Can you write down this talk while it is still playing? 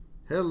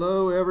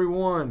Hello,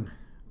 everyone.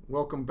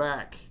 Welcome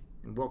back,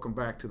 and welcome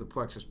back to the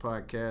Plexus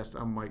podcast.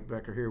 I'm Mike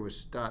Becker here with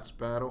Stotts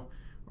Battle,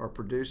 our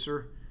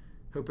producer.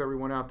 Hope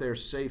everyone out there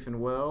is safe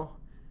and well.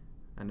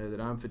 I know that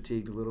I'm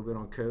fatigued a little bit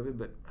on COVID,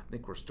 but I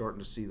think we're starting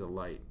to see the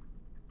light.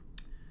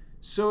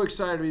 So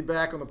excited to be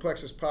back on the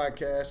Plexus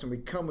podcast, and we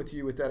come with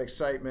you with that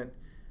excitement,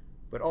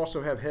 but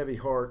also have heavy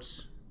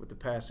hearts with the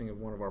passing of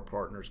one of our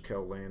partners,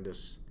 Kel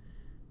Landis.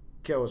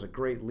 Kel was a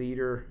great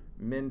leader,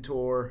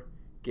 mentor,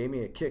 gave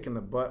me a kick in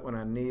the butt when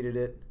I needed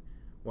it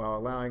while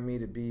allowing me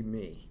to be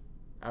me.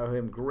 I owe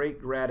him great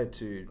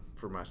gratitude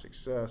for my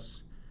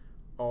success.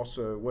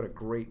 Also, what a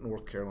great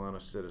North Carolina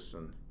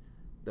citizen.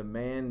 The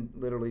man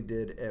literally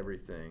did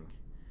everything.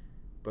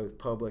 Both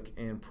public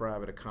and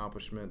private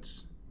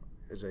accomplishments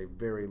is a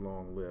very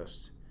long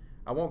list.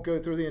 I won't go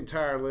through the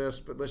entire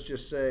list, but let's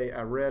just say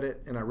I read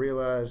it and I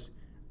realized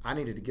I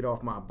needed to get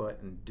off my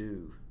butt and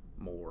do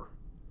more.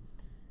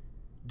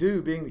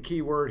 Do being the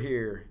key word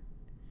here,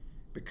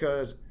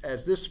 because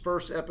as this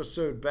first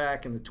episode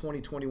back in the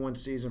 2021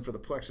 season for the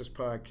Plexus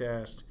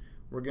podcast,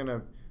 we're going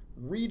to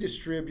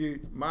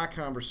redistribute my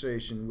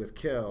conversation with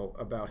Kel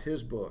about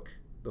his book,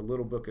 The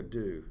Little Book of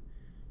Do.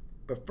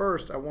 But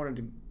first, I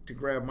wanted to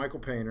grab Michael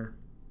Painter,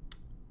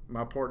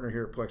 my partner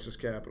here at Plexus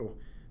Capital,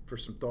 for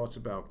some thoughts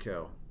about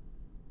Kel.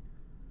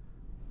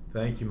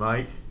 Thank you,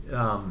 Mike.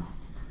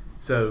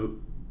 So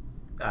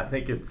I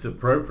think it's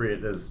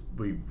appropriate as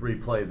we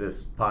replay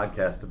this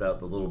podcast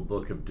about the Little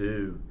Book of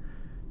Do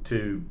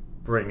to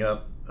bring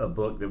up a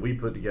book that we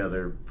put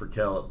together for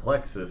Kel at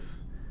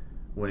Plexus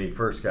when he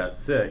first got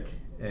sick,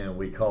 and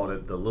we called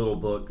it The Little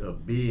Book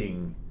of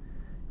Being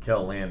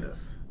Kel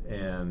Landis.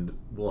 And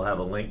we'll have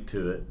a link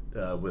to it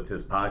with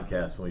his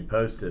podcast when we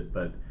post it.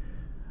 But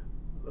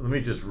let me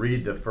just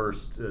read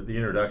the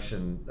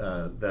introduction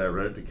that I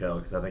wrote to Kel,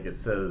 because I think it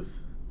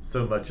says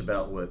so much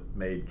about what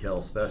made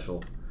Kel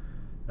special.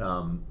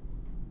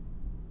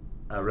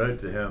 I wrote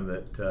to him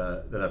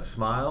that I've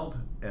smiled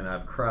and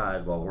I've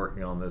cried while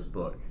working on this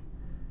book.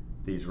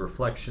 These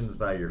reflections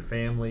by your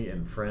family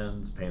and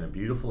friends paint a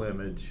beautiful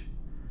image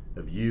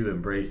of you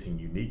embracing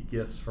unique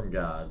gifts from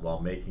God while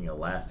making a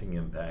lasting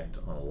impact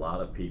on a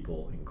lot of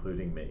people,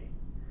 including me.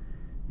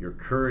 Your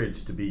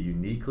courage to be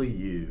uniquely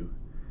you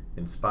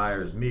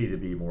inspires me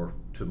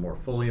to more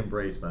fully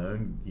embrace my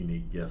own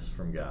unique gifts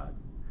from God.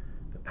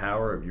 The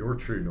power of your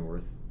true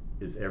north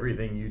is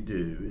everything you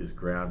do is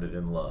grounded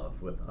in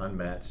love with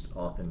unmatched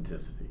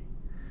authenticity.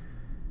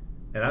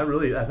 And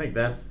I think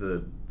that's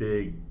the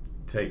big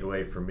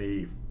takeaway for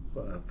me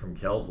from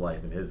Kel's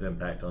life and his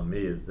impact on me,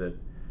 is that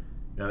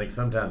I think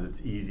sometimes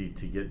it's easy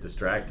to get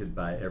distracted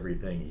by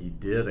everything he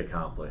did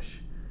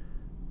accomplish.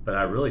 But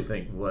I really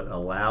think what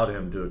allowed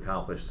him to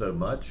accomplish so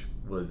much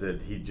was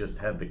that he just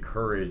had the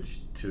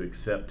courage to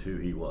accept who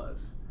he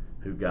was,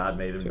 who God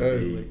made him to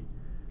be,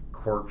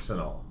 quirks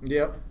and all.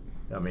 Yep.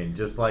 I mean,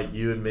 just like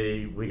you and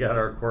me, we got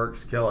our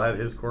quirks. Kel had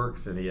his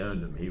quirks, and he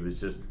owned them. He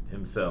was just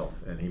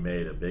himself, and he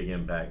made a big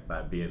impact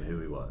by being who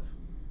he was.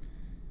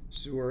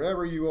 So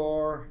wherever you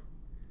are,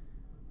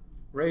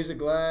 raise a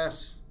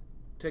glass,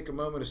 take a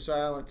moment of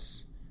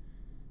silence.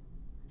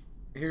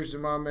 Here's to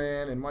my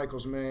man and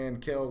Michael's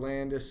man, Kel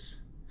Landis.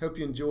 Hope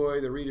you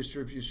enjoy the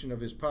redistribution of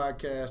his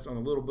podcast on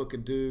The Little Book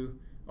of Do.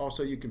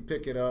 Also, you can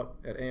pick it up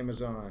at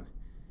Amazon.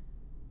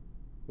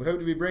 We hope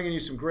to be bringing you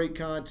some great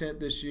content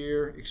this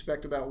year.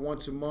 Expect about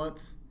once a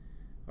month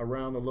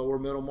around the lower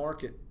middle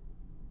market.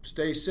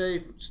 Stay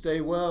safe, stay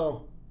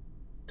well.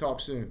 Talk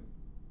soon.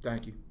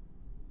 Thank you.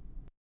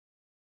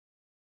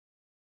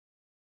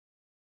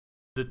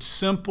 The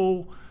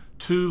simple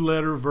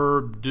two-letter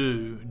verb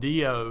do,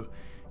 D-O,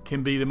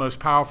 can be the most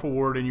powerful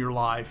word in your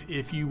life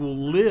if you will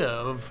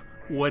live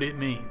what it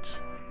means,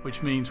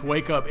 which means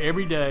wake up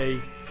every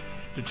day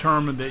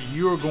determined that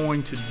you're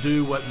going to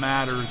do what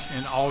matters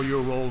in all your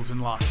roles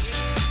in life.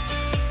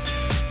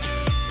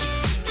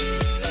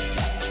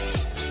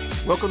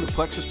 Welcome to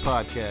Plexus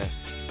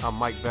Podcast. I'm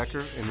Mike Becker,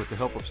 and with the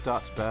help of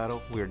Stotts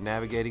Battle, we are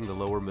navigating the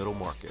lower middle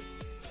market.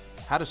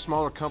 How do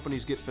smaller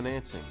companies get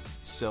financing,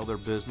 sell their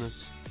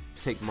business,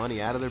 take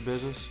money out of their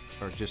business,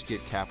 or just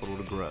get capital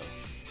to grow?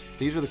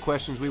 These are the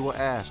questions we will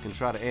ask and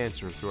try to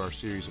answer through our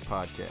series of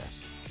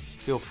podcasts.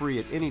 Feel free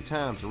at any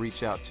time to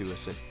reach out to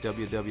us at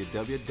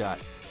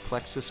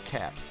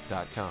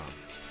www.plexuscap.com.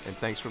 And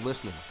thanks for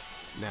listening.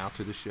 Now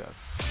to the show.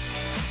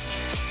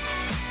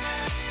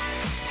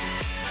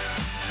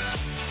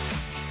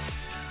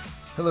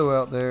 Hello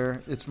out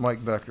there, it's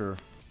Mike Becker.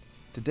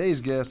 Today's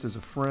guest is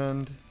a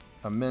friend,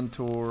 a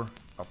mentor,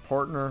 a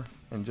partner,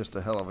 and just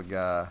a hell of a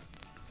guy.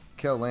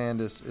 Kel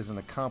Landis is an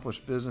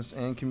accomplished business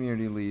and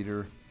community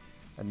leader,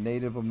 a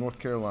native of North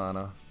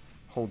Carolina,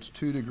 holds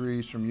 2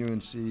 degrees from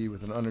UNC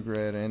with an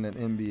undergrad and an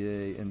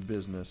MBA in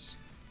business.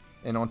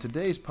 And on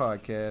today's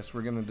podcast,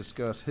 we're going to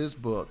discuss his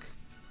book,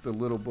 The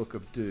Little Book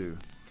of Do.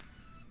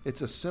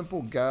 It's a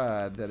simple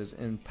guide that is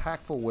an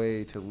impactful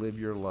way to live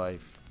your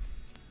life,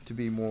 to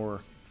be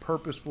more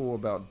purposeful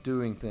about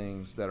doing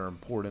things that are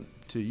important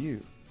to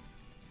you.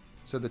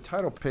 So the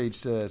title page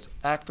says,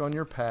 Act on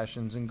your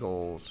passions and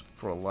goals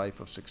for a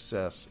life of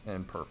success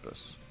and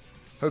purpose.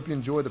 Hope you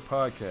enjoy the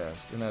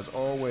podcast. And as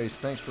always,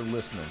 thanks for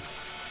listening.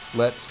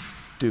 Let's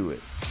do it.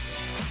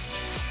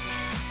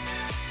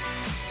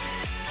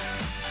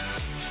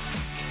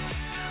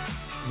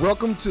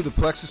 Welcome to the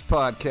Plexus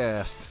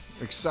podcast.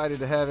 We're excited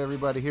to have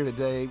everybody here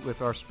today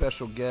with our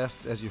special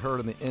guest. As you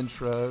heard in the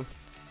intro,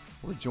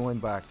 we're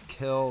joined by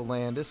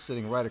Landis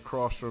sitting right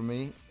across from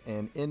me.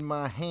 And in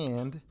my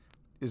hand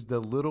is the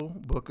Little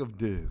Book of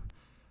Do.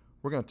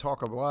 We're going to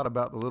talk a lot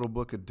about the Little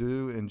Book of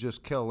Do and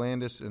just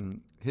Landis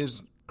and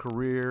his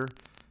career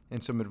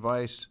and some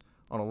advice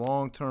on a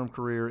long-term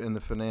career in the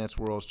finance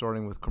world,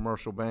 starting with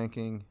commercial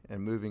banking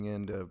and moving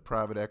into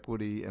private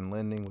equity and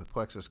lending with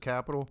Plexus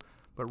Capital.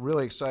 But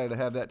really excited to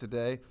have that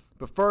today.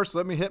 But first,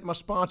 let me hit my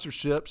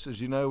sponsorships. As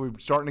you know, we're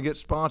starting to get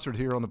sponsored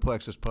here on the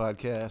Plexus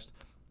podcast.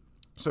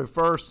 So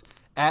first,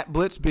 at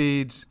Blitz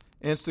Beads,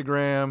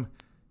 Instagram,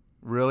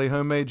 really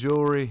homemade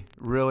jewelry,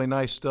 really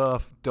nice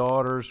stuff,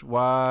 daughters,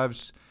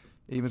 wives,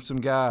 even some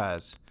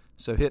guys.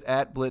 So hit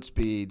at Blitz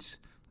Beads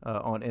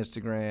on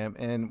Instagram.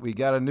 And we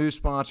got a new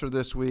sponsor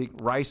this week,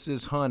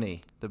 Rice's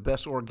Honey, the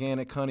best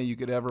organic honey you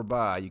could ever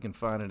buy. You can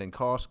find it in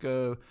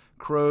Costco,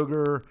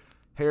 Kroger,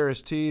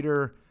 Harris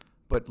Teeter,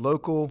 but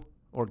local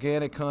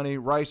organic honey,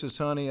 Rice's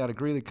Honey out of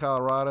Greeley,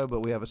 Colorado,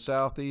 but we have a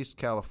Southeast,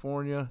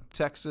 California,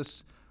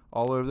 Texas,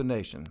 all over the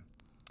nation.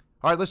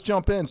 All right, let's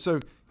jump in. So,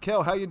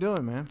 Kel, how you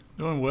doing, man?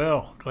 Doing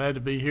well. Glad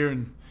to be here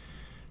and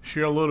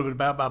share a little bit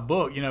about my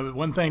book. You know,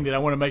 one thing that I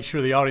want to make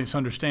sure the audience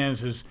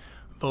understands is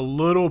the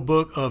Little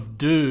Book of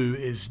Do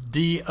is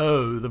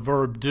D-O, the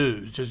verb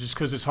do, just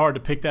because it's hard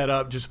to pick that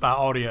up just by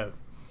audio.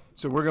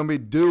 So we're going to be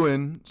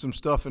doing some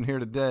stuff in here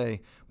today,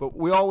 but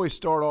we always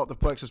start off the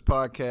Plexus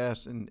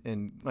podcast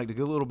and like to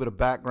get a little bit of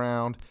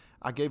background.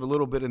 I gave a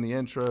little bit in the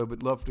intro,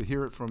 but love to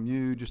hear it from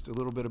you, just a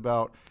little bit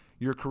about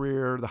your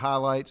career, the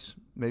highlights,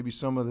 maybe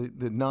some of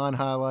the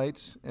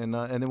non-highlights, and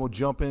then we'll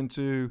jump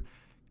into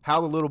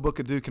how the Little Book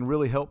of Do can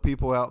really help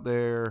people out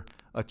there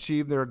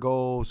achieve their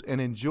goals and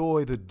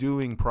enjoy the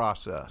doing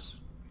process.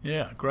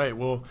 Yeah, great.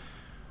 Well,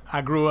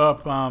 I grew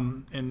up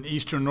in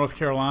eastern North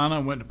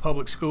Carolina, went to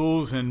public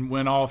schools, and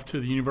went off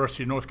to the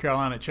University of North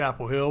Carolina at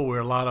Chapel Hill,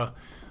 where a lot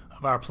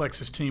of our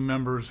Plexus team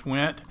members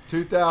went.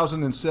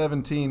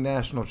 2017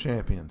 national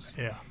champions.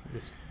 Yeah.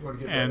 You want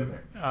to get and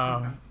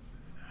that in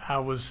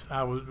there.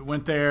 I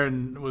went there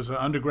and was an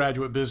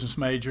undergraduate business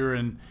major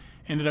and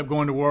ended up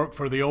going to work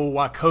for the old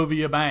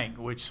Wachovia Bank,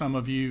 which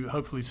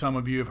hopefully some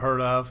of you have heard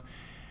of.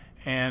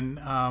 And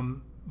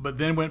but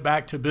then went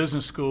back to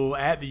business school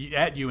at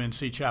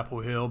UNC Chapel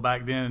Hill.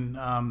 Back then,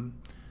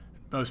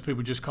 most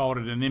people just called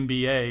it an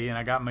MBA, and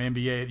I got my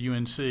MBA at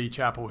UNC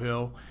Chapel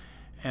Hill.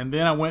 And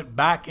then I went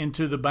back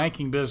into the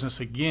banking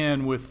business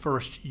again with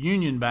First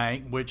Union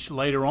Bank, which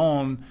later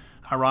on,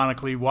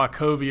 ironically,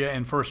 Wachovia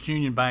and First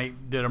Union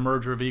Bank did a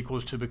merger of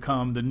equals to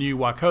become the new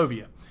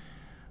Wachovia.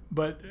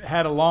 But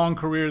had a long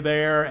career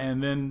there,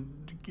 and then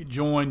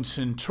joined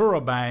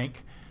Centura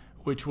Bank,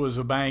 which was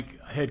a bank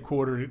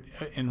headquartered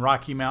in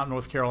Rocky Mount,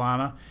 North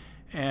Carolina.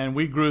 And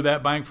we grew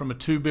that bank from a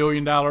 $2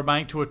 billion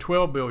bank to a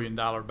 $12 billion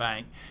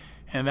bank.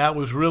 And that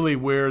was really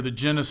where the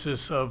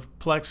genesis of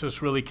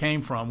Plexus really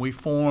came from. We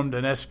formed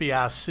an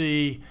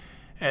SBIC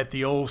at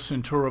the old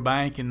Centura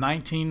Bank in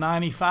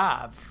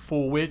 1995,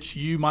 for which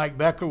you, Mike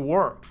Becker,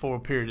 worked for a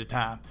period of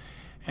time.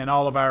 And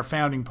all of our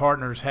founding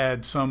partners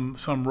had some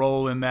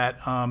role in that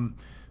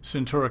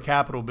Centura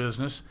Capital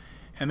business.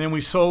 And then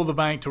we sold the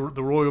bank to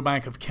the Royal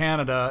Bank of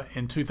Canada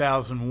in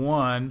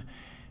 2001,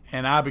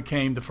 and I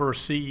became the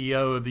first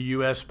CEO of the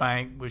U.S.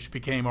 Bank, which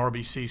became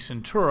RBC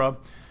Centura.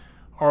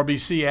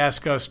 RBC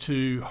asked us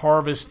to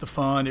harvest the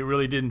fund. It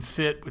really didn't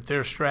fit with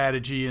their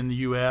strategy in the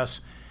U.S.,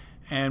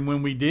 and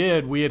when we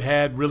did, we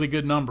had really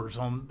good numbers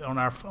on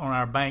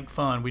our bank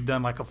fund. We'd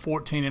done like a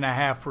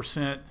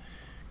 14.5%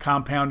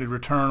 compounded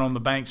return on the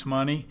bank's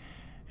money.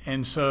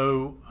 And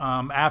so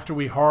after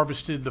we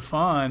harvested the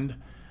fund,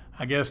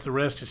 I guess the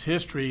rest is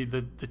history.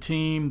 The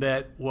team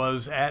that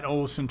was at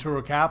old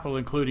Centura Capital,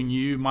 including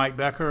you, Mike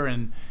Becker,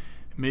 and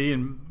me,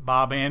 and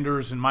Bob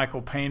Anders, and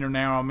Michael Painter,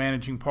 now our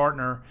managing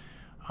partner,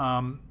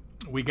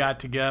 we got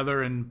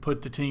together and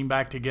put the team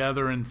back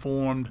together and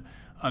formed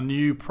a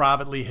new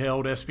privately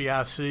held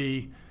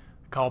SBIC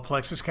called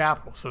Plexus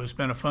Capital. So it's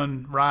been a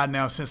fun ride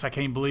now since, I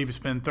can't believe it's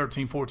been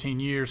 13, 14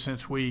 years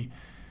since we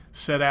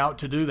set out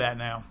to do that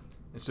now.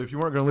 And so if you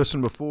weren't going to listen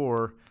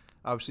before,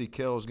 obviously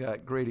Kel's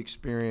got great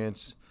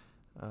experience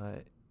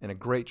and a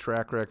great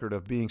track record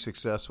of being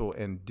successful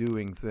and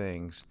doing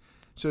things.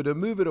 So to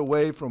move it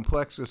away from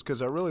Plexus,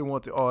 because I really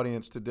want the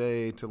audience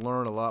today to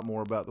learn a lot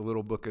more about the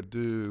Little Book of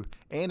Do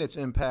and its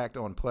impact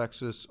on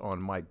Plexus,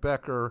 on Mike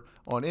Becker,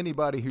 on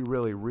anybody who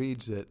really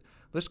reads it.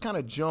 Let's kind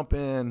of jump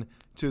in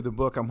to the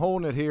book. I'm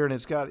holding it here, and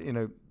it's got,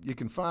 you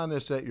can find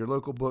this at your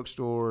local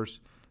bookstores.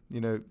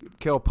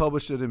 Kel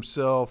published it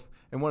himself.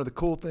 And one of the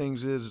cool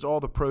things is all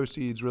the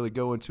proceeds really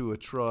go into a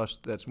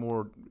trust that's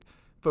more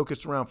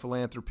focused around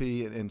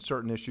philanthropy and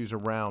certain issues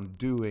around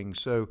doing.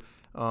 So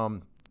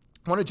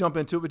I want to jump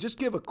into it, but just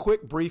give a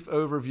quick, brief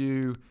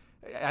overview.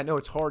 I know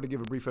it's hard to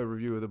give a brief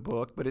overview of the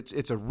book, but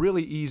it's a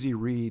really easy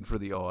read for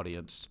the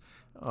audience.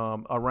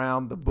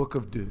 around the Book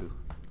of Do.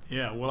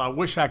 Yeah, well, I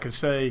wish I could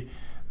say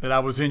that I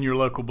was in your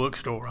local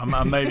bookstore.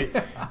 I maybe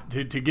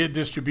to get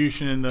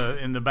distribution in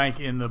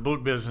the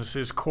book business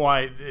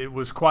it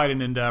was quite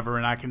an endeavor,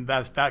 and that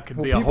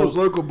could be a whole. People's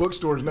local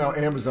bookstore is now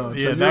Amazon.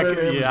 Yeah, so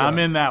Amazon. I'm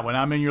in that one.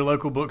 I'm in your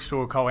local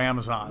bookstore called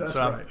Amazon. That's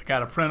so right. I've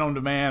got a print on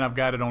demand. I've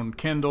got it on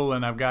Kindle,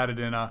 and I've got it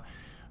in a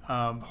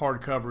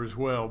hardcover as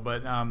well.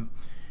 But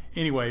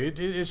anyway,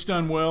 it's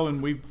done well,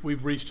 and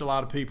we've reached a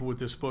lot of people with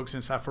this book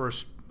since I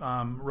first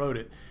wrote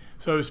it.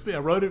 So I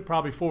wrote it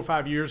probably 4 or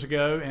 5 years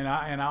ago, and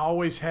I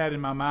always had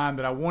in my mind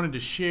that I wanted to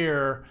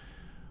share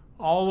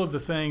all of the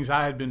things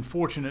I had been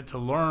fortunate to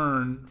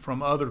learn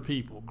from other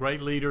people,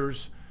 great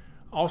leaders,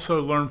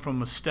 also learn from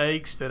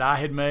mistakes that I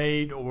had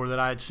made or that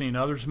I had seen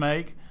others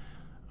make.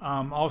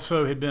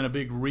 Also had been a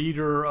big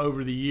reader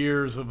over the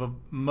years of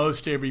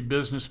most every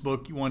business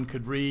book one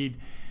could read,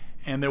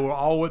 and there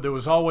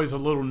was always a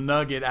little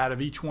nugget out of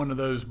each one of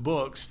those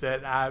books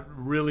that I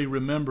really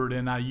remembered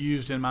and I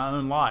used in my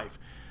own life.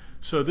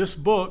 So this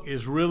book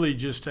is really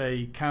just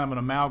a kind of an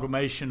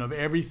amalgamation of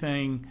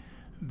everything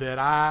that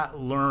I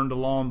learned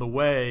along the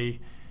way,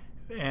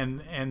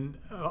 and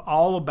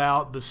all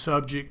about the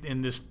subject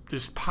in this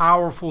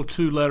powerful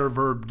 2-letter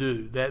verb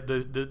do. That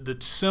the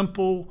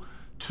simple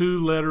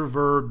 2-letter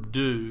verb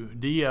do,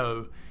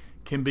 D-O,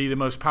 can be the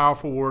most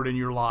powerful word in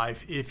your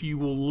life if you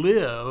will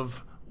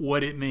live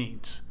what it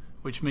means,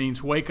 which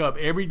means wake up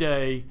every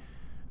day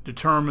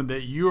determined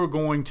that you're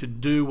going to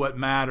do what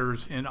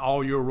matters in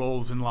all your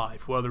roles in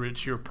life, whether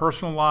it's your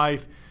personal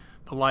life,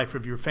 the life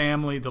of your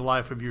family, the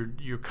life of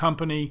your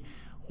company,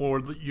 or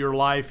your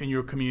life in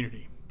your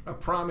community. A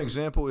prime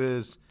example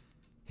is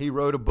he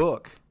wrote a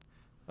book,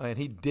 and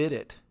he did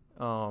it,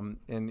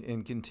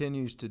 and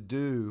continues to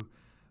do.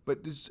 But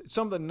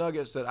some of the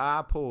nuggets that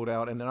I pulled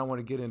out, and then I want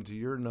to get into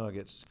your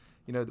nuggets.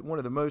 You know, one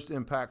of the most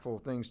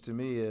impactful things to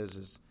me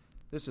is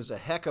this is a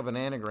heck of an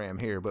anagram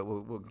here, but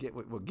we'll get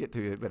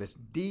to it. But it's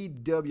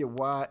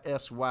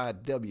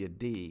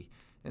DWYSYWD.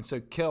 And so,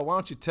 Kel, why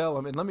don't you tell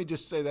them? And let me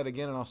just say that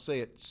again, and I'll say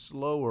it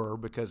slower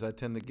because I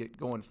tend to get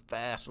going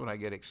fast when I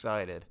get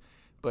excited.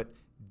 But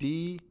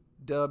DWYSYWD.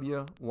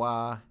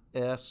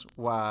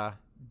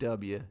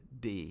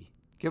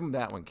 Give them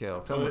that one,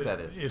 Kel. Tell them what that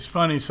is. It's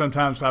funny.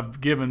 Sometimes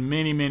I've given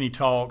many, many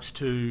talks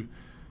to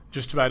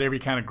just about every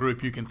kind of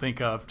group you can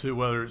think of, to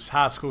whether it's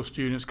high school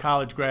students,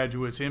 college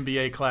graduates,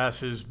 MBA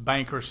classes,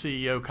 banker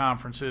CEO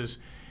conferences,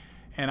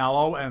 and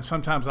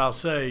sometimes I'll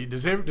say,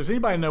 does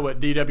anybody know what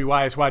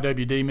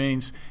DWYSYWD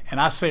means? And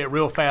I say it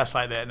real fast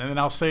like that, and then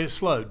I'll say it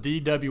slow,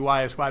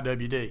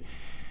 DWYSYWD.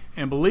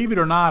 And believe it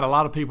or not, a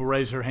lot of people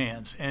raise their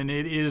hands, and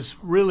it is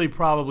really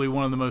probably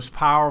one of the most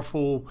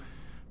powerful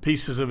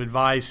pieces of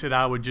advice that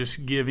I would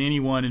just give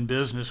anyone in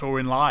business or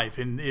in life,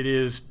 and it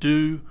is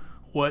do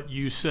what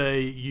you say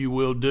you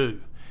will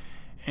do.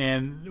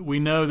 And we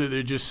know that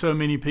there are just so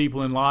many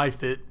people in life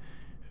that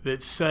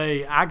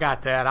say, I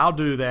got that, I'll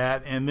do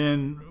that, and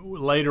then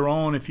later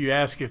on, if you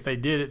ask if they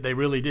did it, they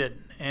really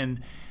didn't.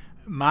 And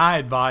my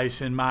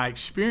advice and my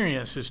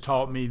experience has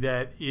taught me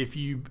that if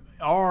you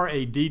are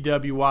a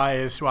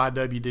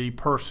DWYSYWD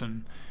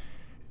person,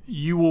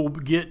 you will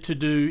get to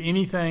do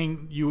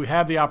anything. You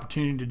have the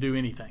opportunity to do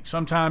anything.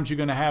 Sometimes you're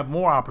going to have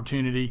more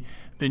opportunity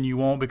than you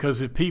won't,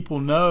 because if people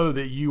know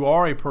that you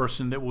are a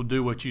person that will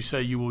do what you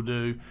say you will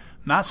do,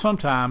 not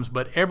sometimes,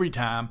 but every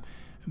time,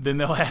 then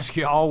they'll ask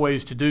you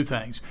always to do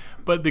things.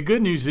 But the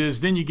good news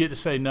is then you get to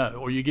say no,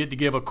 or you get to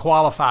give a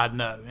qualified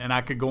no. And I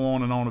could go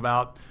on and on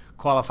about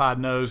qualified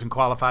no's and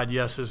qualified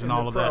yeses and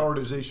all of that. The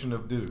prioritization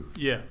of do.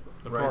 Yeah,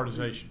 the right?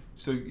 prioritization.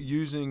 So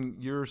using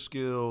your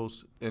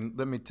skills, and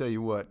let me tell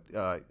you what,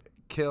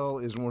 Kel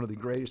is one of the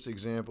greatest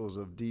examples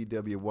of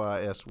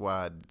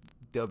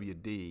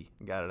DWYSYWD,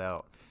 got it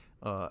out,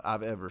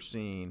 I've ever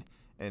seen,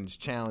 and it's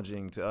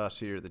challenging to us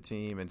here at the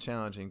team and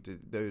challenging to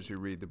those who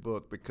read the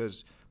book,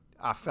 because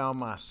I found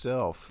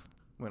myself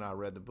when I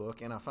read the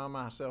book, and I found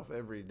myself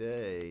every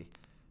day,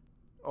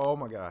 oh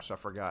my gosh, I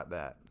forgot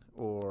that,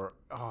 or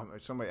oh,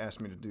 somebody asked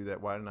me to do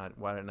that, why didn't I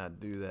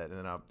do that? And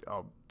then I'll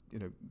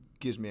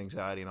gives me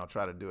anxiety, and I'll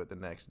try to do it the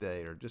next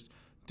day, or just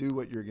do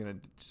what you're going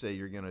to say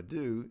you're going to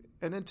do,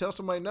 and then tell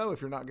somebody no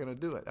if you're not going to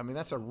do it. I mean,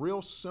 that's a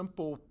real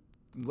simple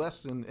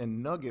lesson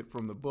and nugget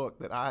from the book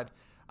that I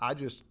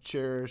just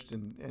cherished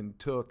and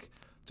took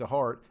to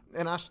heart,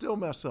 and I still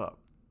mess up,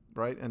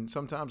 right? And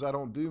sometimes I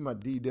don't do my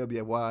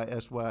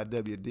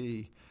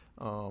DWYSYWD,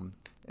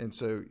 and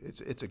so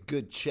it's a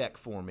good check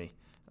for me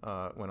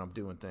when I'm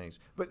doing things.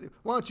 But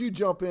why don't you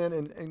jump in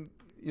and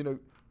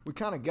we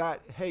kind of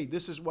got, hey,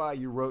 this is why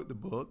you wrote the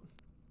book.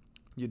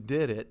 You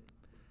did it.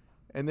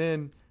 And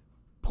then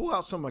pull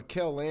out some of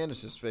Kel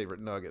Landis' favorite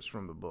nuggets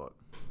from the book.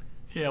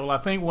 Yeah, well, I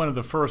think one of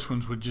the first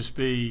ones would just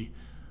be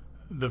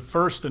the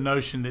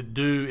notion that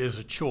do is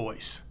a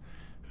choice.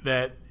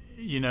 That,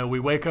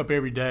 we wake up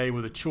every day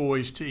with a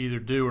choice to either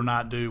do or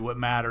not do what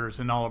matters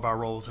in all of our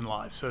roles in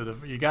life. So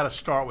you got to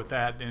start with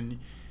that, and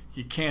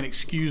you can't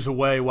excuse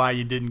away why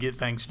you didn't get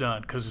things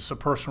done, because it's a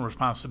personal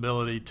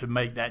responsibility to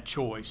make that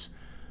choice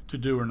to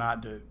do or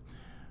not do.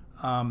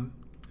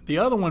 The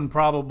other one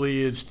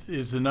probably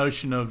is the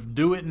notion of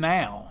do it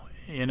now,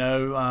 and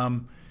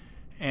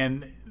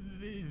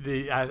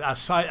I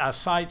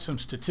cite some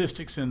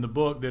statistics in the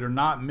book that are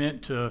not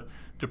meant to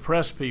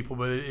depress people,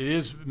 but it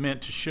is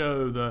meant to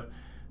show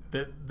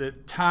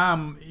that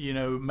time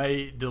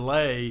may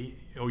delay,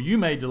 or you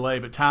may delay,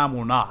 but time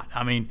will not.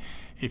 I mean,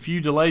 if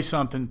you delay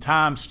something,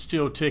 time's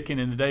still ticking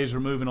and the days are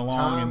moving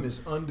along. Time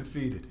is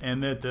undefeated.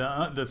 And that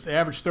the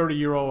average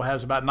 30-year-old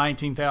has about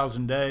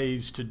 19,000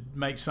 days to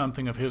make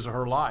something of his or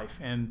her life.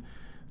 And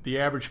the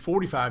average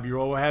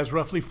 45-year-old has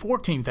roughly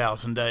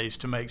 14,000 days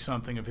to make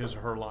something of his or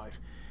her life.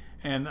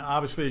 And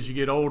obviously, as you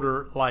get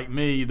older, like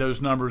me,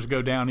 those numbers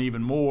go down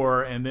even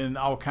more. And then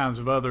all kinds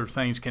of other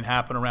things can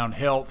happen around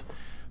health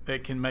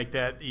that can make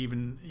that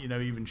even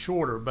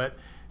shorter. But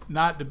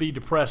not to be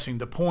depressing.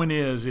 The point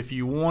is, if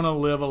you want to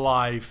live a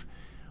life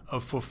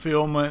of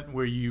fulfillment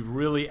where you've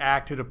really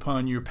acted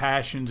upon your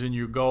passions and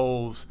your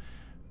goals,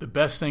 the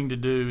best thing to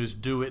do is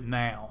do it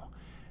now.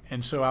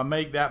 And so I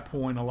make that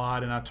point a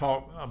lot, and I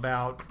talk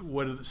about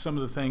what some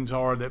of the things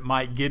are that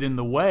might get in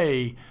the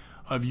way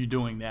of you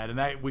doing that. And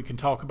that we can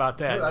talk about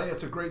that. I think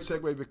it's a great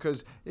segue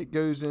because it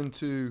goes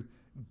into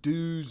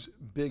do's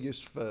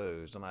biggest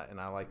foes,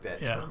 and I like that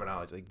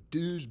terminology, like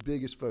do's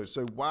biggest foes.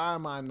 So why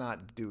am I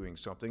not doing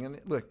something? And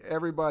look,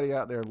 everybody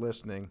out there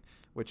listening,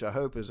 which I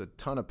hope is a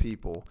ton of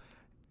people,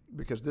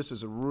 because this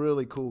is a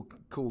really cool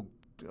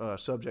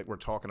subject we're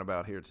talking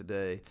about here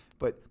today.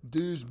 But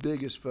do's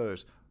biggest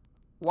foes.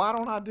 Why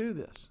don't I do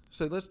this?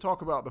 So let's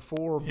talk about the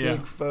four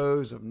big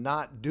foes of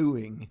not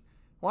doing.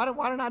 Why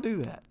didn't I do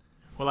that?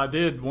 Well, I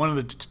did. One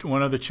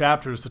of the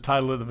chapters, the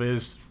title of it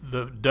is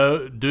the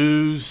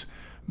do's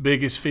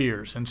biggest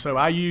fears. And so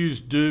I use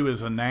do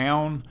as a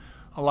noun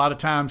a lot of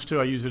times too.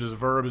 I use it as a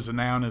verb, as a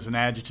noun, as an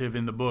adjective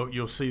in the book.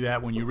 You'll see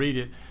that when you read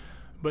it.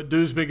 But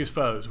do's biggest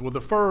foes. Well, the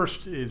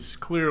first is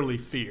clearly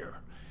fear.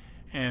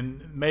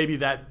 And maybe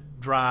that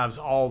drives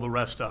all the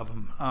rest of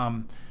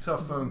them.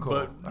 Tough phone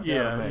call. But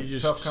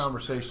tough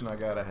conversation I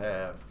got to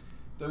have.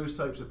 Those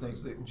types of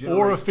things that generate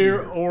or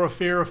a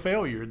fear of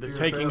failure, that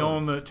taking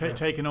on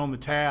the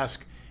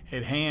task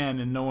at hand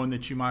and knowing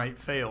that you might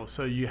fail.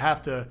 So you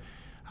have to.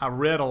 I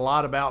read a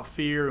lot about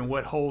fear and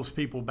what holds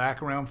people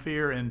back around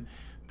fear, and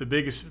the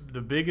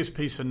biggest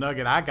piece of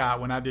nugget I got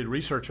when I did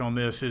research on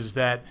this is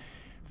that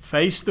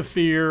face the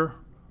fear,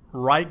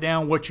 write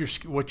down what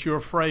you're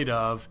afraid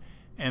of,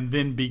 and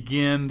then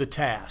begin the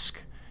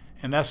task.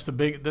 And that's the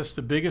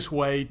biggest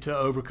way to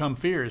overcome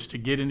fear, is to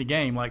get in the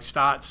game. Like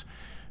Stott's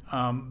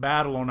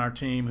battle on our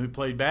team, who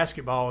played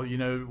basketball.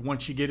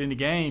 Once you get in the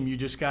game, you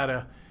just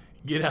gotta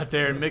get out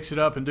there and mix it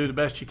up and do the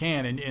best you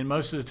can. And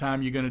most of the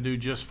time, you're going to do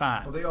just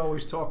fine. Well, they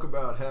always talk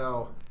about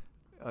how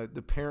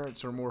the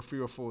parents are more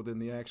fearful than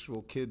the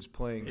actual kids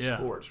playing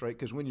sports, right?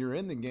 Because when you're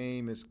in the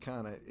game, it's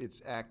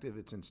active,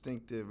 it's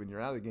instinctive. When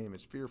you're out of the game,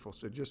 it's fearful.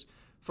 So just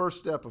first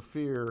step of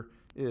fear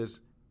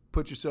is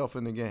put yourself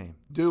in the game.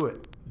 Do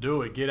it.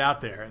 Get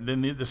out there. And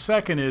then the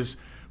second is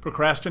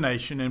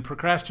procrastination. And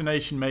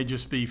procrastination may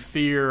just be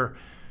fear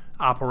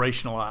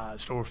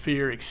operationalized or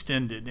fear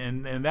extended.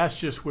 And that's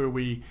just where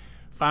we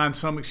find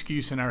some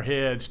excuse in our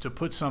heads to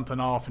put something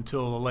off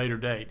until a later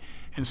date.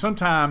 And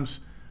sometimes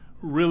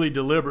really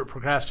deliberate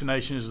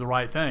procrastination is the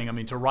right thing. I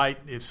mean,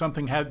 if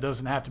something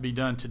doesn't have to be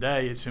done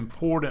today, it's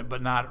important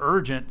but not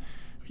urgent,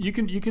 you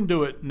can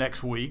do it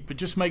next week, but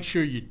just make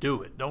sure you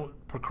do it.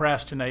 Don't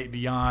procrastinate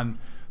beyond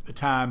the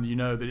time you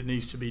know that it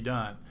needs to be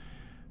done.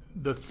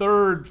 The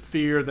third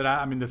foe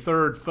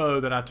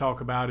that I talk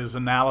about is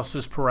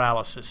analysis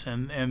paralysis.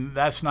 And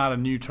that's not a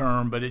new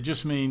term, but it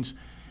just means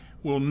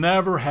we'll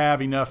never have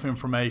enough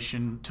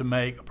information to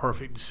make a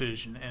perfect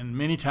decision. And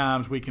many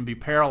times we can be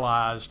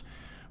paralyzed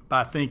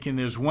by thinking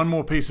there's one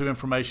more piece of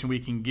information we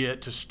can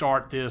get to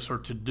start this or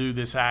to do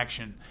this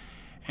action.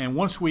 And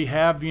once we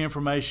have the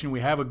information,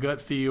 we have a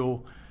gut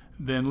feel,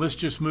 then let's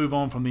just move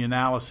on from the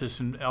analysis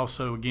and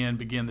also, again,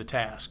 begin the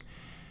task.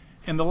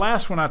 And the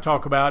last one I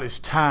talk about is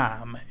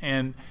time.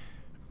 And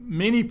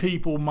many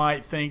people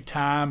might think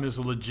time is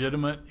a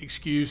legitimate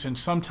excuse, and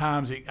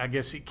sometimes I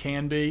guess it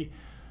can be.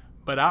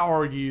 But I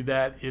argue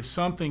that if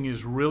something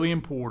is really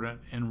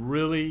important and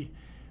really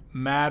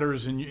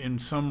matters in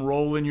some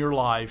role in your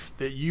life,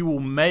 that you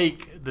will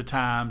make the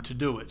time to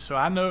do it. So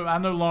I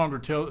no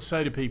longer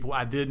say to people,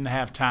 I didn't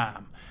have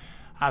time.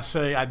 I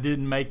say I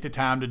didn't make the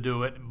time to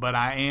do it, but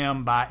I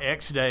am by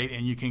X date,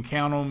 and you can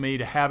count on me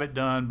to have it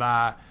done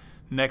by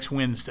next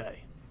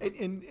Wednesday.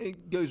 And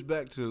it goes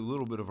back to a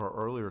little bit of our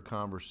earlier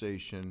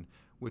conversation,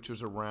 which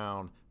was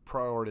around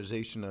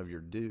prioritization of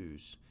your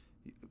dues.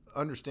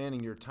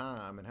 Understanding your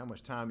time and how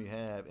much time you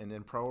have, and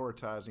then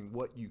prioritizing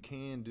what you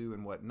can do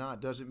and what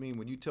not, doesn't mean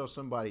when you tell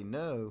somebody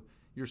no,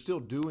 you're still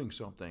doing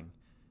something,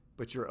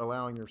 but you're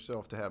allowing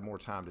yourself to have more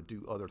time to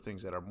do other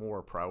things that are more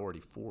a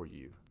priority for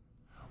you.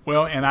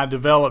 Well, and I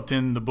developed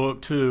in the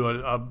book too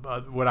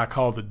what I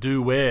call the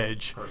do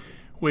wedge. Perfect.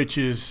 which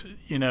is,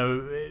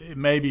 it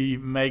maybe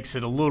makes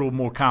it a little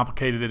more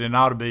complicated than it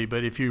ought to be.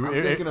 But if you,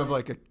 I'm thinking of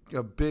like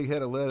a big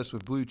head of lettuce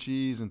with blue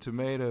cheese and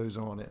tomatoes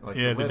on it. Like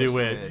the dew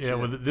wedge. Yeah,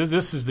 well,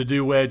 this is the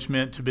dew wedge,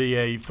 meant to be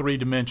a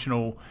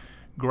three-dimensional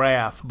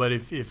graph. But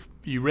if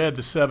you read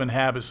The 7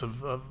 Habits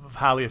of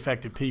Highly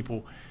Effective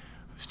People,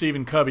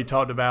 Stephen Covey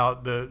talked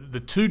about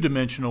the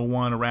two-dimensional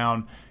one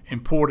around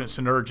importance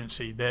and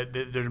urgency. That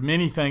there are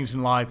many things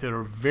in life that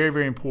are very,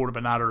 very important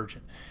but not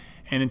urgent.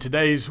 And in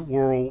today's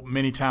world,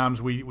 many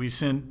times we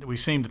seem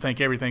to think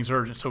everything's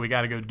urgent, so we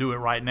got to go do it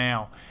right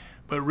now.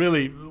 But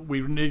really, we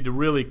need to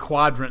really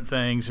quadrant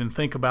things and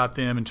think about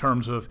them in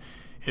terms of,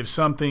 if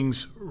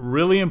something's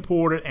really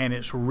important and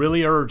it's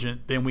really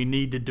urgent, then we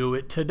need to do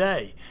it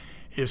today.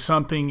 If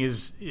something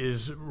is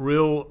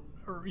real,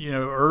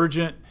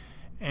 urgent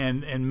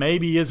and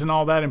maybe isn't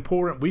all that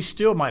important, we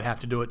still might have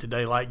to do it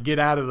today. Like get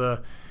out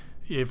of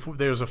if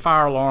there's a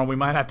fire alarm, we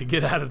might have to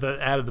get out of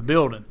the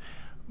building.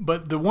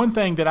 But the one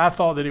thing that I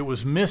thought that it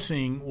was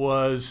missing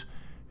was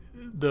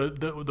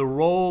the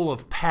role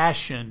of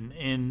passion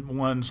in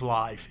one's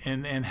life,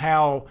 and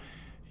how,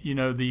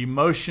 the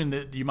emotion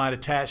that you might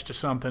attach to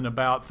something,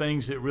 about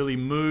things that really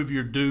move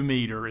your do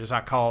meter, as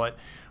I call it,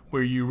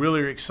 where you really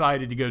are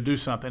excited to go do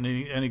something.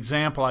 And an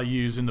example I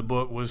use in the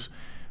book was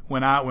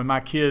when my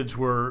kids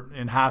were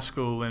in high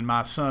school and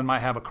my son might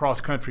have a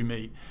cross-country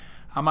meet.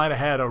 I might have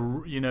had a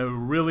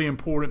really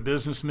important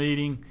business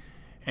meeting,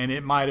 and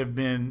it might have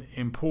been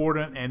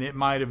important, and it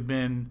might have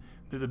been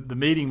the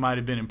meeting might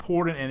have been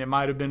important, and it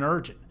might have been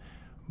urgent.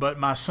 But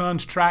my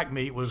son's track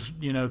meet was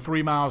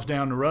 3 miles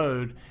down the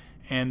road,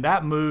 and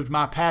that moved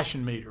my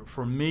passion meter.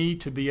 For me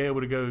to be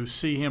able to go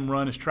see him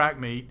run his track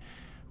meet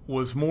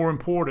was more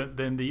important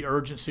than the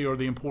urgency or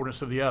the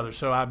importance of the other.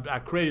 So I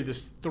created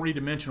this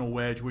three-dimensional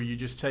wedge where you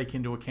just take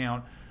into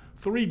account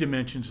 3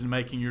 dimensions in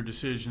making your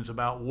decisions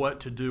about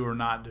what to do or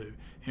not do: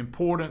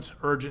 importance,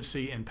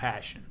 urgency, and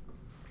passion.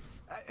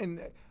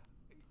 And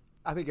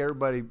I think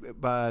everybody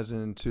buys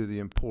into the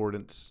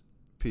importance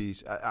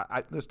piece.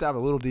 Let's dive a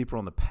little deeper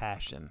on the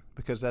passion,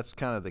 because that's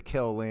kind of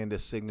the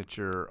Landis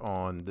signature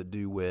on the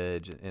dew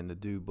wedge and the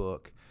dew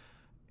book.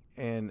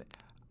 And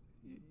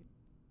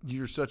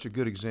you're such a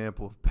good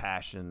example of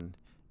passion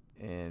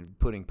and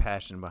putting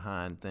passion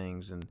behind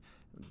things. And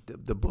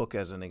the book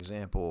as an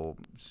example,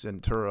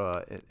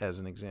 Centura as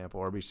an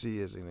example,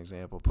 RBC as an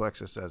example,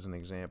 Plexus as an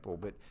example.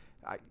 But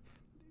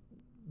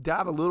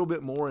dive a little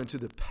bit more into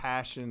the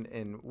passion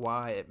and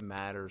why it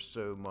matters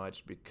so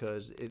much,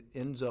 because it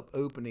ends up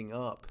opening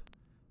up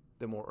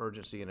the more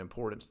urgency and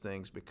importance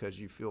things, because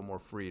you feel more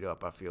freed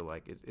up. I feel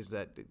like is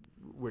that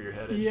where you're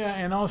headed? Yeah,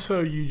 and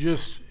also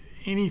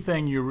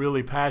anything you're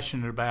really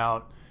passionate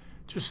about,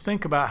 just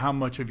think about how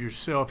much of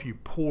yourself you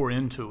pour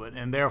into it,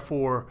 and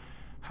therefore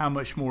how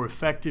much more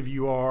effective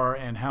you are,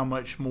 and how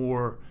much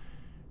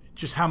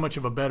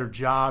of a better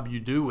job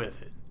you do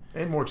with it.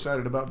 And more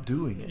excited about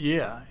doing it.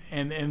 Yeah,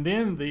 and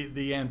then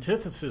the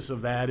antithesis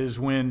of that is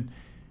when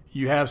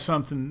you have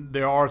something.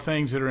 There are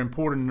things that are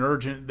important and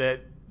urgent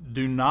that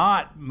do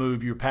not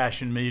move your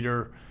passion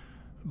meter,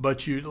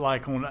 but you,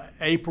 like on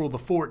April the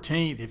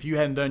 14th, if you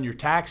hadn't done your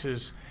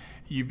taxes,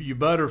 you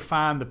better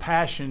find the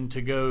passion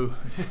to go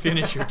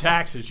finish your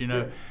taxes.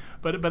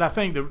 But I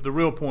think the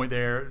real point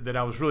there that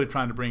I was really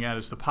trying to bring out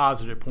is the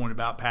positive point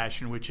about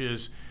passion, which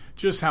is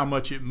just how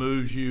much it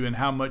moves you and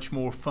how much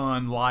more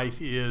fun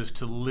life is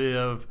to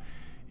live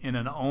in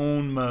an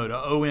ON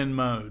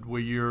mode,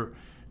 where you're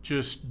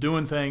just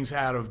doing things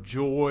out of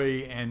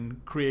joy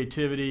and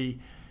creativity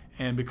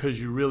and because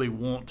you really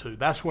want to.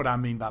 That's what I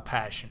mean by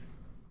passion.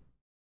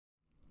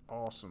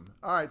 Awesome.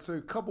 All right, so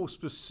a couple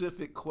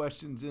specific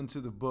questions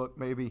into the book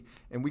maybe,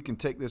 and we can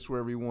take this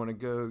wherever you want to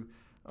go,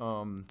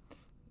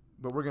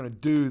 but we're going to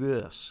do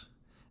this.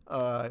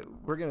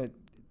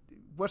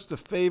 What's the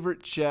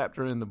favorite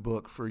chapter in the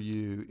book for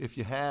you, if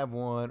you have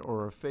one,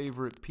 or a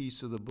favorite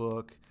piece of the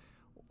book,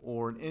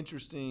 or an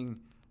interesting,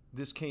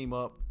 this came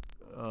up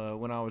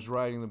when I was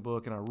writing the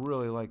book and I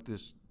really like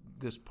this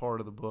part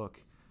of the book.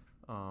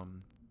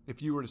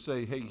 If you were to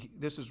say, hey,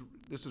 this is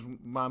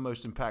my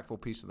most impactful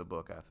piece of the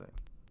book, I think.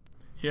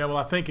 Yeah, well,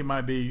 I think it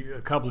might be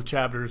a couple of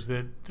chapters.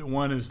 That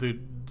one is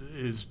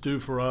do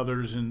for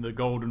others and the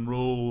golden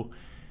rule.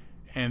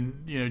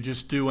 And,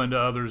 just do unto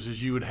others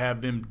as you would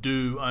have them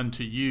do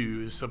unto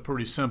you. It's a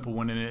pretty simple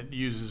one, and it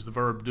uses the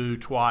verb do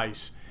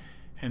twice.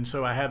 And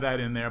so I have that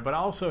in there. But I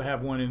also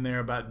have one in there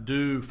about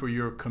do for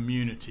your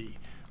community,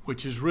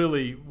 which is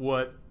really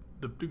what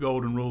the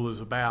golden rule is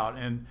about.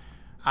 And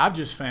I've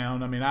just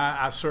found,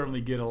 I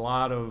certainly get a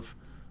lot of,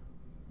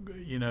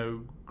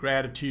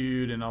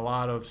 gratitude and a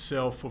lot of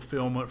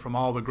self-fulfillment from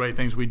all the great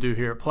things we do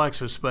here at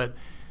Plexus. But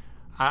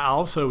I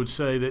also would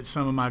say that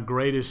some of my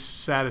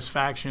greatest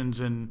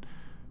satisfactions and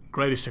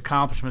greatest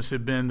accomplishments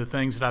have been the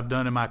things that I've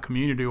done in my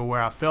community, or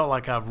where I felt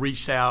like I've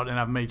reached out and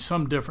I've made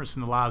some difference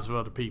in the lives of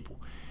other people.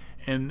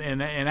 And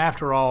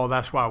after all,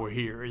 that's why we're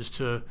here, is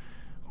to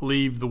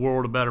leave the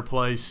world a better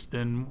place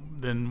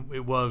than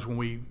it was when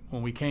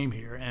we came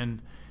here,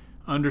 and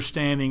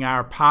understanding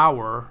our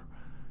power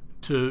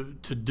to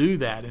do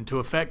that and to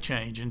affect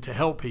change and to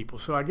help people.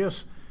 So I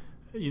guess,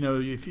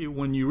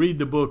 when you read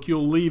the book,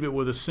 you'll leave it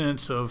with a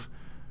sense of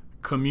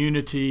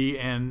community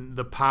and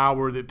the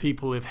power that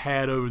people have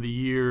had over the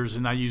years.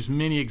 And I use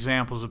many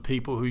examples of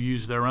people who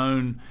use their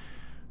own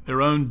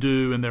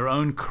do and their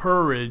own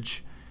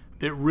courage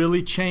that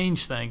really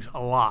change things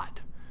a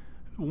lot.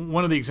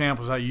 One of the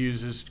examples I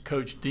use is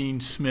Coach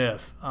Dean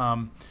Smith.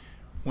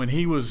 When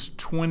he was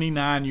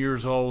 29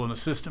 years old, an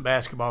assistant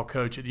basketball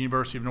coach at the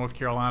University of North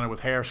Carolina with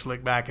hair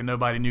slicked back and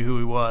nobody knew who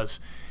he was.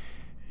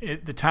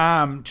 At the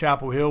time,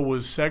 Chapel Hill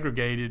was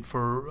segregated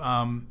for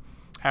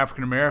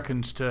African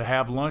Americans to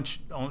have lunch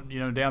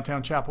on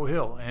downtown Chapel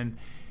Hill, and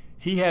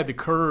he had the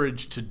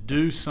courage to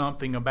do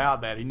something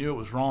about that. He knew it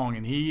was wrong,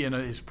 and he and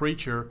his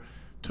preacher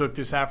took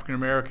this African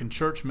American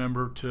church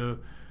member to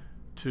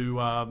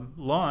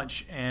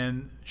lunch,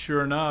 and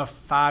sure enough,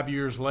 5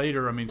 years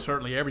later,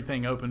 certainly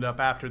everything opened up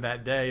after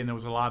that day, and there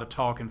was a lot of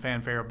talk and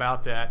fanfare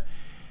about that.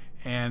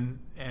 And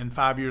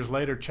 5 years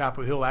later,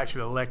 Chapel Hill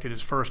actually elected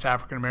its first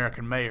African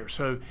American mayor.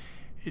 So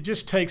it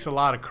just takes a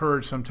lot of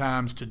courage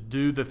sometimes to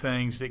do the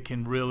things that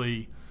can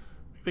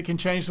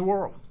change the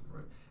world.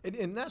 Right.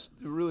 And that's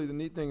really the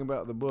neat thing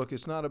about the book.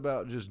 It's not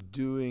about just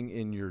doing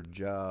in your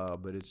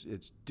job, but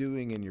it's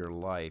doing in your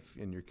life,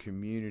 in your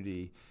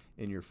community,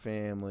 in your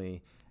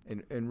family,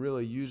 and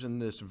really using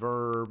this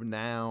verb,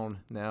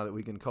 noun, now that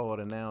we can call it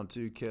a noun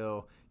too,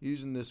 Kel,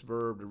 using this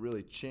verb to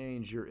really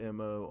change your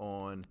MO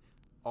on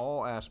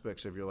all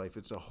aspects of your life.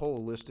 It's a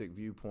holistic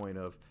viewpoint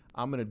of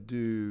I'm going to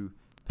do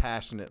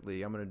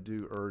passionately, I'm going to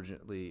do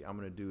urgently, I'm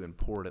going to do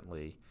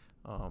importantly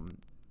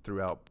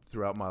throughout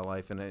my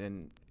life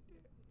and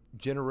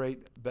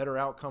generate better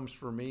outcomes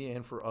for me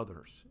and for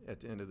others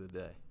at the end of the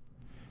day.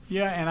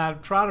 Yeah, and I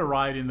try to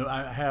write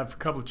I have a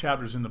couple of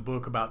chapters in the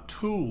book about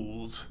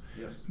tools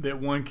that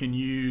one can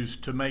use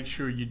to make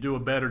sure you do a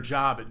better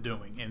job at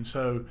doing.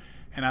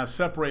 And I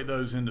separate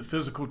those into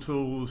physical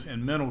tools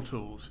and mental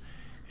tools.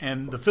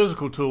 And the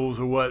physical tools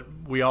are what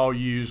we all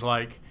use,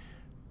 like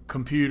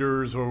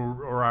computers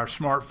or our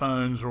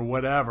smartphones or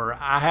whatever.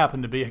 I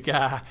happen to be a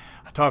guy,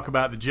 I talk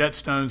about the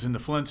Jetstones and the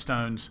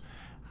Flintstones.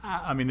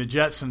 The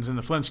Jetsons and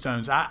the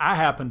Flintstones. I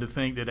happen to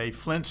think that a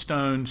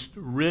Flintstones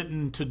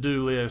written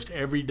to-do list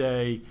every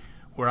day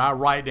where I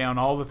write down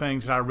all the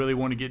things that I really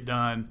want to get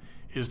done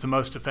is the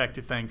most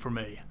effective thing for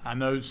me. I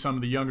know some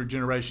of the younger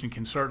generation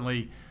can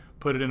certainly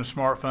put it in a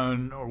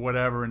smartphone or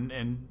whatever,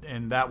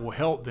 and that will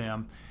help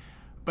them.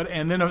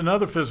 And then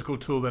another physical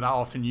tool that I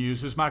often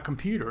use is my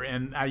computer.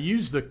 And I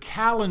use the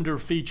calendar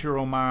feature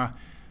on my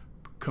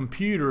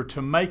computer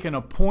to make an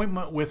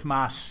appointment with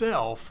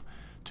myself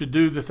to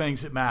do the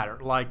things that matter.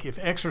 Like if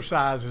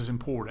exercise is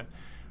important.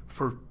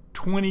 For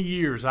 20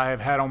 years I have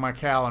had on my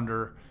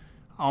calendar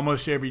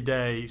almost every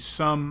day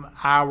some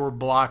hour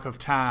block of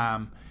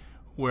time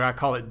where I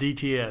call it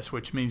DTS,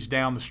 which means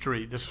down the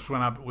street. This was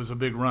when I was a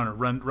big runner,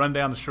 run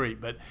down the street.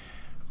 But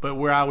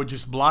where I would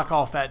just block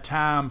off that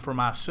time for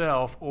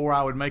myself, or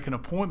I would make an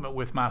appointment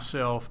with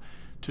myself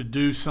to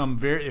do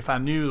if I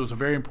knew it was a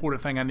very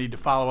important thing I need to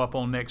follow up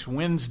on next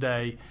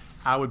Wednesday,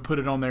 I would put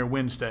it on there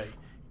Wednesday.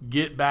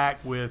 Get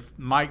back with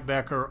Mike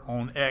Becker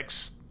on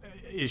X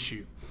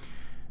issue.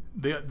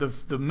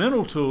 The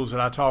mental tools that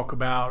I talk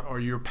about are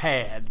your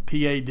PAD,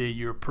 P-A-D,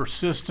 your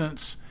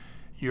persistence,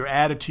 your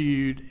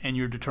attitude, and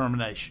your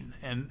determination.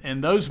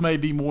 And those may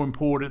be more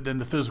important than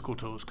the physical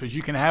tools because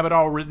you can have it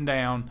all written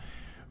down,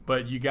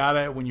 but you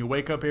gotta, when you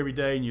wake up every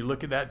day and you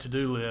look at that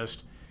to-do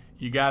list,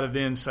 you gotta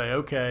then say,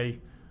 okay,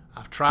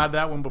 I've tried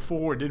that one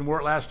before, it didn't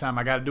work last time,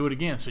 I gotta do it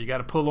again. So you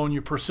gotta pull on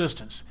your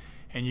persistence.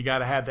 And you got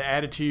to have the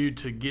attitude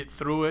to get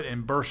through it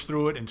and burst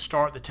through it and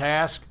start the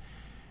task.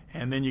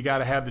 And then you got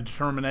to have the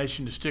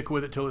determination to stick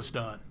with it till it's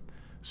done.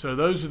 So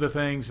those are the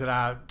things that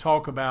I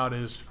talk about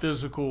as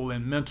physical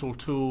and mental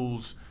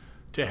tools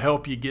to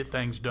help you get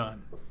things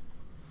done.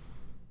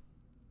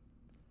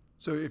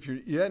 So if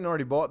you hadn't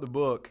already bought the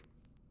book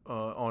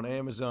on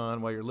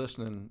Amazon while you're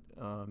listening,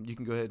 you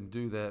can go ahead and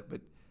do that. But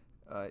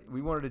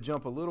we wanted to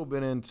jump a little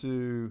bit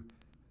into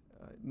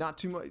not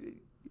too much.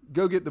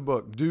 Go get the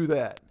book. Do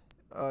that.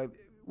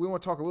 We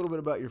want to talk a little bit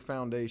about your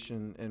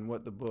foundation and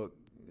what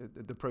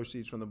the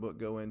proceeds from the book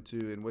go into,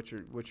 and what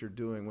you're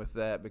doing with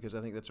that, because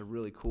I think that's a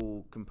really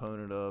cool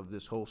component of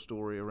this whole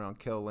story around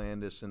Kel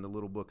Landis and the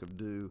Little Book of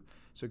Do.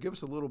 So give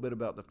us a little bit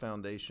about the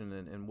foundation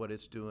and what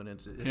it's doing and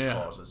its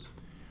causes.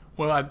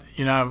 Well,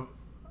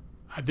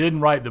 I didn't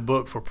write the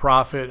book for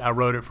profit. I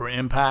wrote it for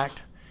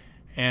impact,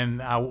 and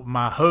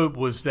my hope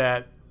was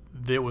that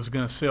it was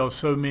going to sell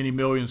so many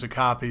millions of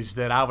copies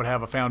that I would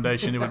have a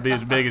foundation that would be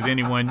as big as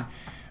anyone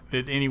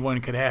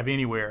could have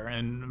anywhere,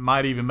 and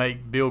might even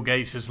make Bill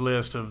Gates'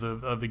 list of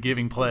the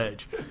giving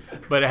pledge.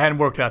 But it hadn't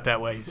worked out that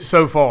way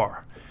so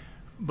far.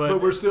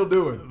 But we're still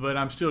doing it. But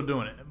I'm still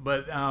doing it.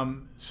 But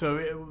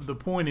the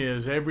point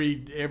is,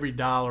 every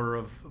dollar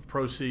of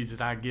proceeds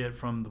that I get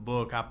from the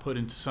book, I put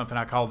into something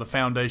I call the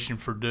Foundation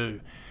for Do.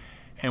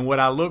 And what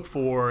I look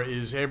for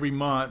is every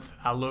month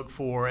I look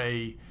for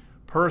a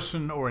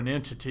person or an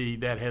entity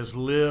that has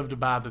lived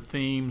by the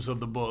themes of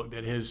the book,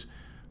 that has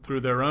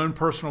through their own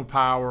personal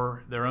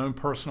power, their own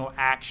personal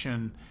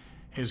action,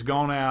 has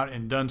gone out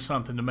and done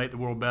something to make the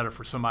world better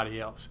for somebody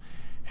else.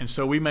 And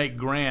so we make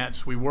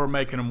grants. We were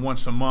making them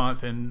once a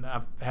month, and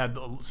I've had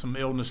some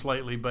illness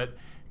lately, but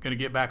going to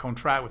get back on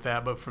track with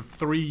that. But for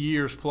 3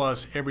 years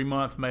plus, every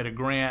month made a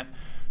grant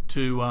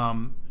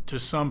to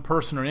some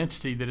person or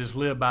entity that has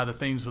lived by the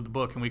themes of the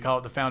book, and we call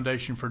it the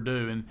Foundation for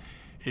Do. And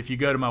if you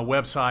go to my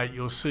website,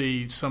 you'll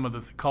see some of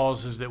the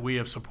causes that we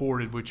have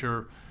supported, which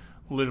are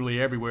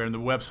literally everywhere. And the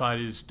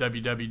website is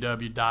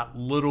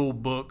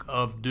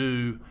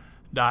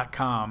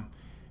www.littlebookofdo.com,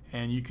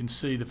 and you can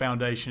see the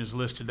foundation is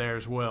listed there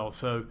as well.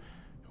 So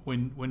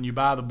when you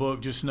buy the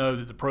book, just know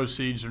that the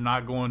proceeds are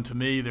not going to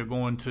me; they're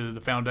going to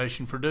the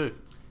Foundation for Do.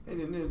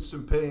 And then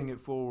some paying it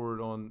forward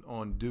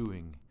on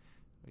doing.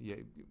 Yeah,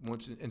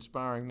 once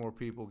inspiring more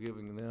people,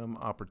 giving them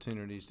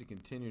opportunities to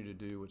continue to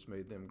do what's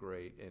made them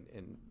great,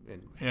 and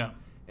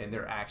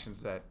their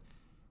actions that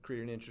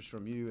create an interest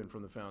from you and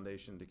from the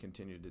foundation to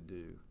continue to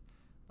do.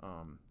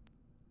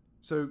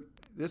 So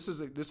this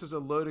is a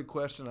loaded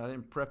question. I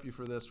didn't prep you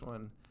for this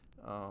one,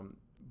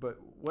 but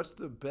what's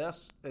the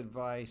best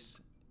advice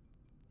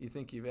you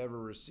think you've ever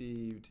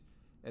received?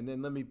 And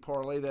then let me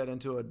parlay that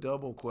into a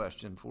double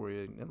question for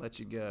you and let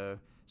you go.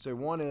 So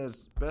one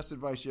is best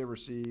advice you ever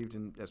received,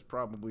 and that's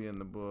probably in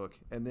the book.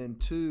 And then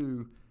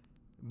two,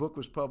 the book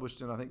was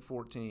published in, I think,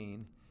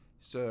 2014.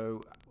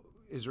 So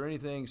is there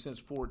anything since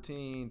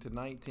 2014 to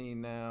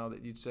 2019 now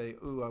that you'd say,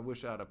 ooh, I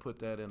wish I'd have put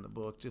that in the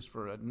book, just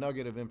for a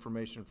nugget of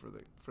information for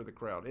the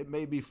crowd? It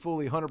may be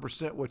fully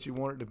 100% what you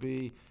want it to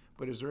be,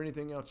 but is there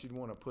anything else you'd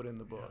want to put in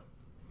the book?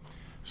 Yeah.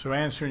 So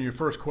answering your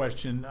first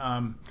question,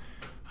 I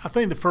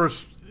think the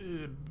first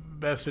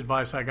best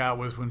advice I got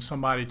was when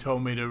somebody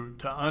told me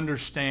to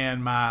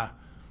understand my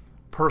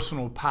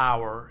personal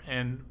power,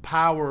 and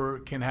power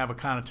can have a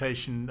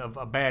connotation of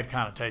a bad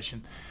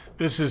connotation.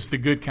 This is the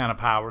good kind of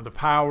power, the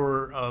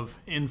power of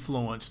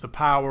influence, the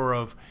power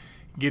of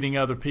getting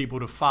other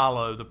people to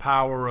follow, the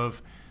power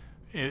of,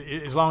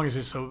 as long as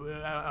it's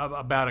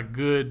about a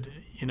good,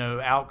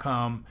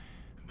 outcome,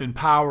 then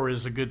power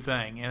is a good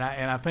thing. And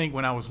I think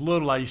when I was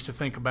little, I used to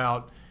think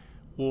about,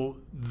 well,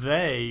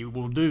 they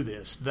will do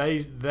this.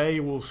 They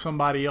will.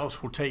 Somebody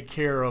else will take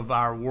care of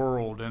our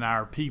world and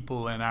our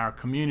people and our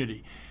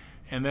community.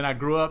 And then I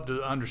grew up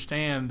to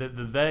understand that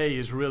the they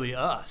is really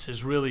us.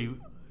 Is really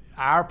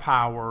our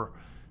power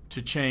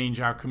to change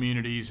our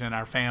communities and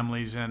our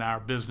families and our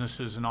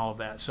businesses and all of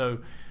that. So,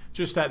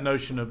 just that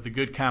notion of the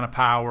good kind of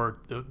power,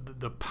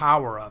 the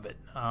power of it,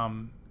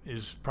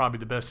 is probably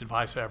the best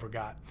advice I ever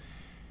got.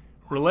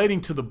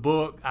 Relating to the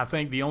book, I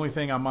think the only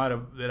thing I might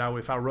have,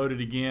 if I wrote it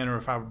again or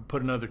if I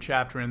put another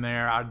chapter in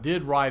there, I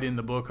did write in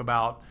the book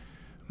about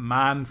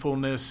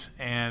mindfulness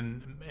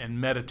and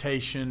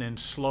meditation and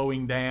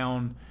slowing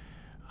down.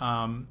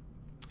 And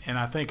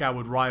I think I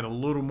would write a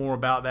little more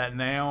about that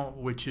now,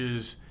 which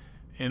is,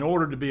 in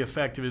order to be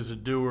effective as a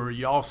doer,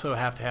 you also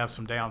have to have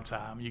some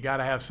downtime. You got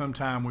to have some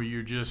time where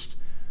you're just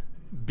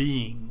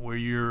being, where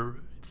you're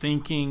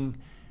thinking,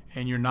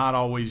 and you're not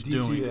always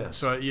doing.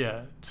 So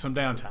yeah, some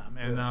downtime.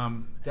 And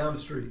down the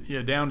street.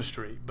 Yeah, down the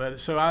street. But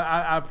so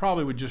I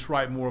probably would just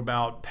write more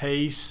about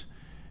pace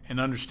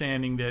and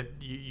understanding that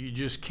you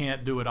just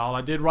can't do it all.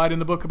 I did write in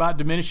the book about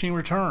diminishing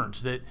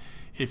returns, that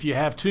if you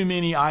have too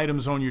many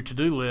items on your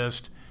to-do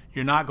list,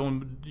 you're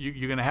going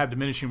to have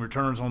diminishing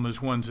returns on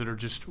those ones that are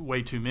just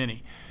way too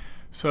many.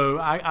 So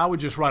I would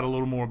just write a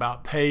little more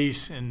about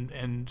pace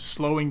and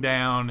slowing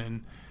down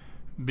and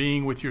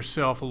being with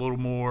yourself a little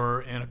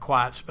more in a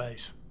quiet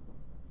space.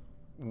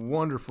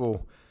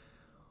 Wonderful.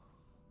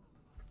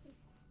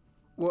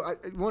 Well, I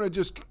want to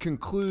just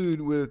conclude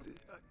with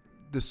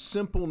the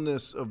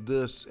simpleness of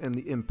this and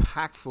the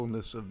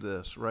impactfulness of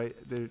this, right?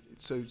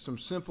 So some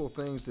simple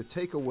things to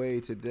take away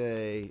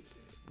today.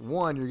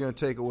 One, you're going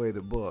to take away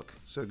the book.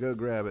 So go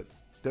grab it,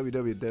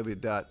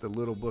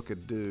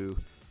 www.thelittlebookofdo,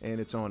 and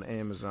it's on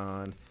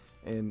Amazon.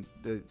 And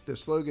the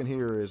slogan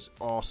here is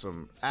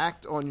awesome.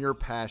 Act on your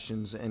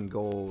passions and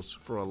goals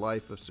for a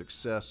life of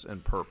success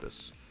and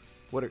purpose.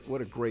 What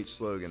a great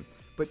slogan.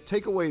 But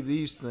take away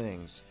these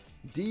things.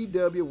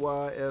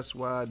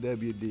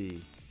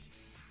 DWYSYWD.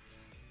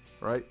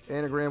 Right?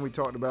 Anagram we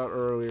talked about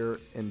earlier,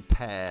 and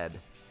PAD.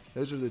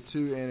 Those are the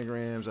two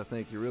anagrams I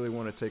think you really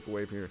want to take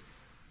away from here.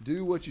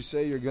 Do what you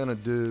say you're going to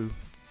do,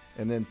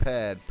 and then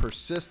PAD.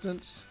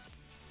 Persistence,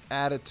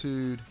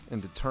 attitude,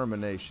 and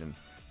determination.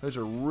 Those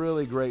are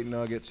really great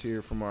nuggets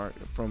here from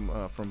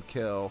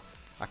Kel.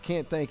 I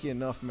can't thank you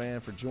enough, man,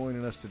 for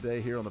joining us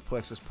today here on the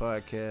Plexus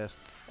Podcast.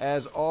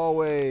 As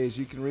always,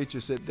 you can reach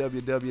us at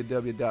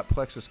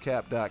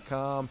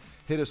www.plexuscap.com.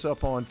 Hit us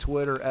up on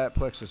Twitter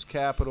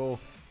 @PlexusCapital.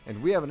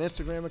 And we have an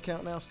Instagram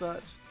account now,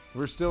 Stotts.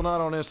 We're still not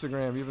on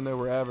Instagram, even though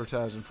we're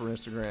advertising for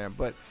Instagram.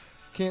 But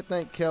can't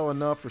thank Kel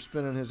enough for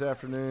spending his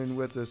afternoon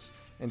with us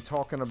and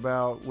talking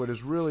about what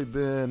has really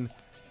been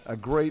a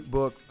great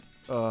book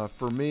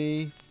for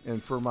me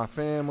and for my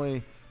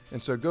family.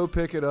 And so go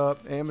pick it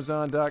up,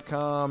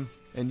 Amazon.com,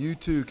 and you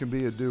too can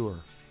be a doer.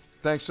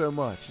 Thanks so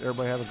much.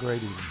 Everybody have a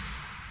great evening.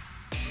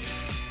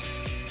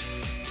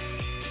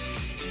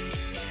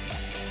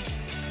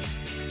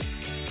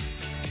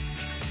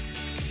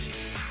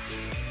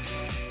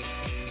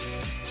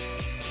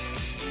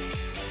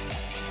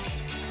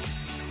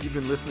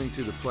 You've been listening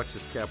to the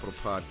Plexus Capital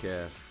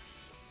Podcast.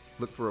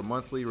 Look for a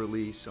monthly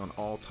release on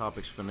all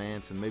topics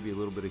finance and maybe a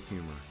little bit of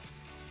humor.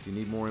 If you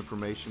need more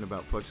information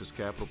about Plexus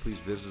Capital, please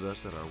visit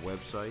us at our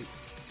website,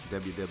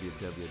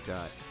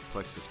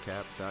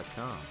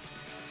 www.plexuscap.com.